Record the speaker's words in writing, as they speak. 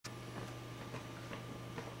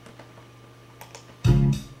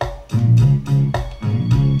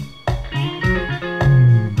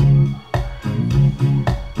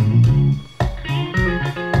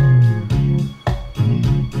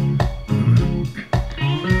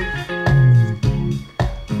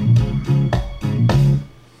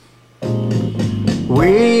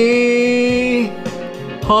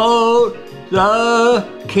the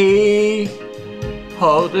key,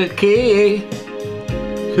 hold the key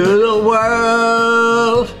to the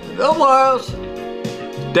world's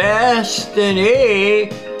destiny,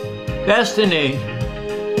 destiny.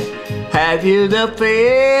 Have you the feeling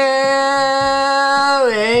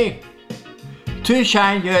to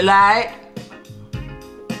shine your light,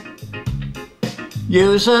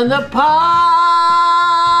 using the power,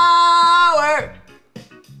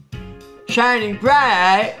 shining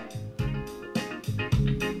bright?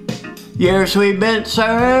 Years we've been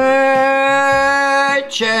searching,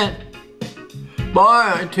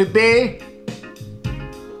 born to be.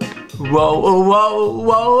 Whoa, whoa, whoa,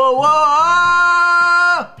 whoa,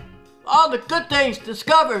 whoa. All the good things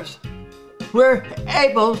discovers, we're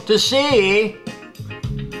able to see.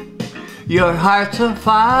 Your heart's a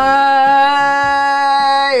fire,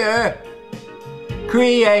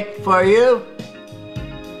 create for you.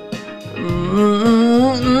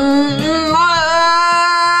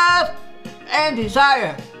 Love and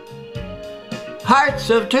desire, hearts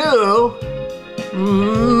of two.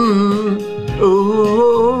 Ooh,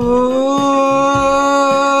 ooh.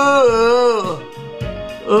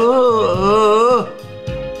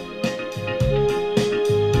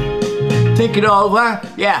 Think it over,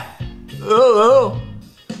 yeah. Ooh,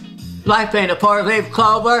 life ain't a four-leaf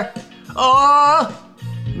clover. Oh,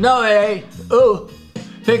 no it ain't. Ooh,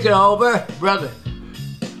 think it over, brother.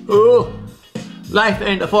 Ooh, life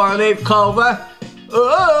ain't a four-leaf clover.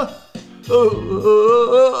 Ooh, ooh,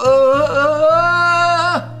 ooh, ooh,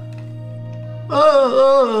 ooh.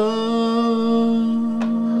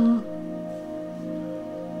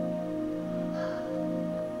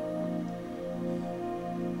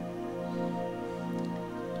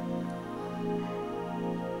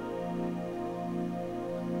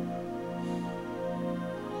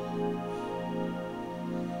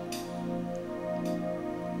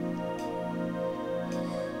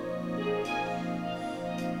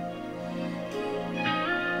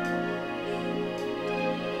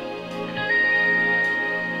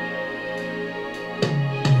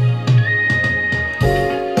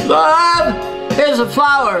 Love is a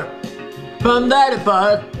flower from that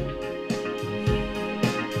bud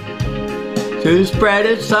to spread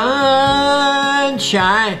its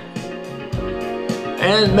sunshine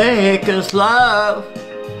and make us love.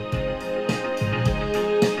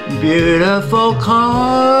 Beautiful colors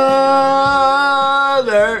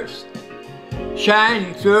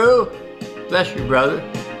shining through. Bless you, brother.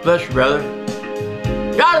 Bless you, brother.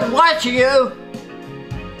 God is watching you.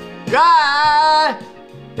 God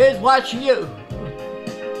is watching you.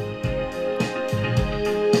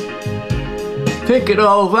 Think it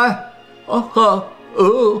over. Oh,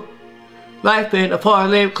 ooh. Life ain't a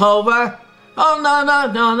four-leaf clover. Oh, no, no,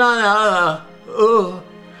 no, no, no. Ooh.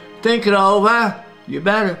 Think it over. You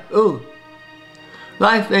better. Ooh.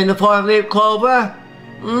 Life ain't a four-leaf clover.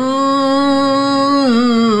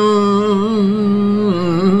 Mmm.